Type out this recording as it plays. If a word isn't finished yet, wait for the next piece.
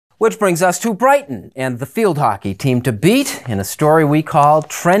Which brings us to Brighton and the field hockey team to beat in a story we call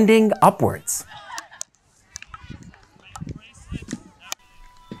Trending Upwards.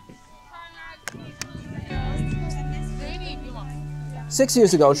 Six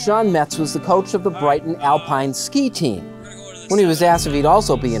years ago, Shawn Metz was the coach of the Brighton Alpine ski team. When he was asked if he'd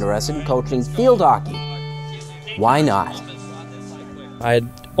also be interested in coaching field hockey, why not? I had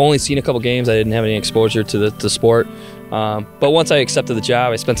only seen a couple games. I didn't have any exposure to the sport. But once I accepted the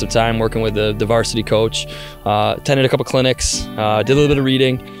job, I spent some time working with the varsity coach, attended a couple clinics, did a little bit of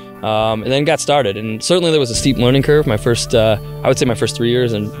reading, and then got started. And certainly there was a steep learning curve. My first, I would say my first 3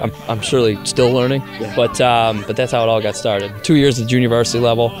 years, and I'm surely still learning. Yeah. But that's how it all got started. 2 years at junior varsity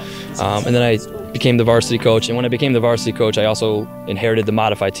level, and then I became the varsity coach. And when I became the varsity coach, I also inherited the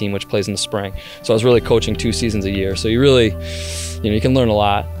modified team, which plays in the spring. So I was really coaching 2 seasons a year. So you really, you can learn a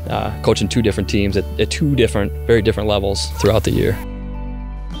lot coaching 2 different teams at 2 different, very different levels throughout the year.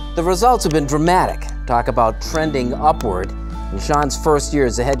 The results have been dramatic. Talk about trending upward. In Shawn's first year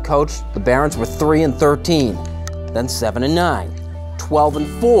as a head coach, the Barons were 3-13, then 7-9,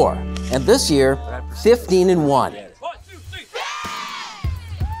 12-4, and this year, 15-1.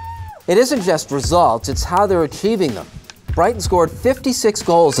 It isn't just results, it's how they're achieving them. Brighton scored 56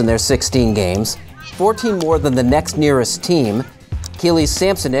 goals in their 16 games, 14 more than the next nearest team. Keeley's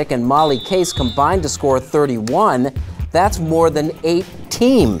Samsonik and Molly Case combined to score 31. That's more than 8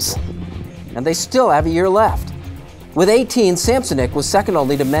 teams. And they still have a year left. With 18, Samsonik was second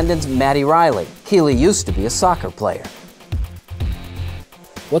only to Mendon's Maddi Reilley. Keeley used to be a soccer player.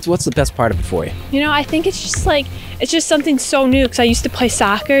 What's the best part of it for you? You know, I think it's just something so new because I used to play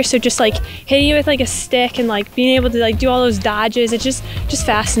soccer, so just like hitting it with like a stick and like being able to like do all those dodges, it just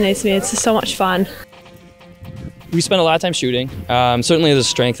fascinates me. It's just so much fun. We spent a lot of time shooting. Certainly there's a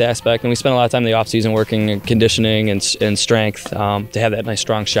strength aspect, and we spent a lot of time in the off-season working in conditioning and strength to have that nice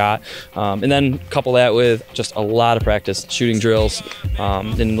strong shot. And then couple that with just a lot of practice, shooting drills,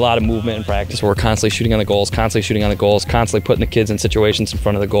 and a lot of movement in practice where we're constantly shooting on the goals, constantly putting the kids in situations in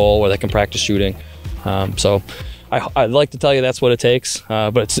front of the goal where they can practice shooting. So I'd like to tell you that's what it takes,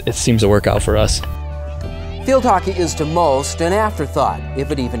 but it seems to work out for us. Field hockey is to most an afterthought,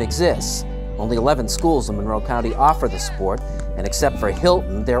 if it even exists. Only 11 schools in Monroe County offer the sport, and except for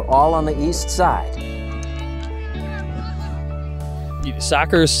Hilton, they're all on the east side.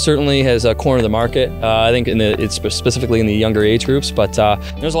 Soccer certainly has a corner of the market. I think it's specifically in the younger age groups, but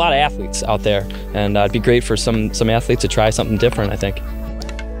there's a lot of athletes out there, and it'd be great for some athletes to try something different, I think.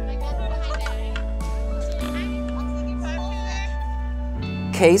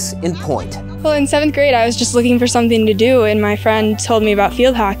 Case in point. Well, in 7th grade, I was just looking for something to do, and my friend told me about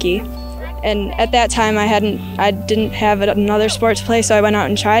field hockey. And at that time, I didn't have another sport to play, so I went out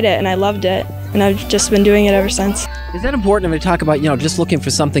and tried it, and I loved it. And I've just been doing it ever since. Is that important when we talk about, just looking for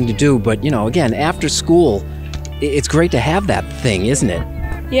something to do, but, again, after school, it's great to have that thing, isn't it?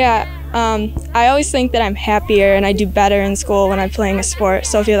 Yeah, I always think that I'm happier and I do better in school when I'm playing a sport,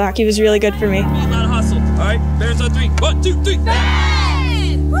 so field hockey was really good for me. A lot of hustle, all right? Barons on 3, 1, 2, 3.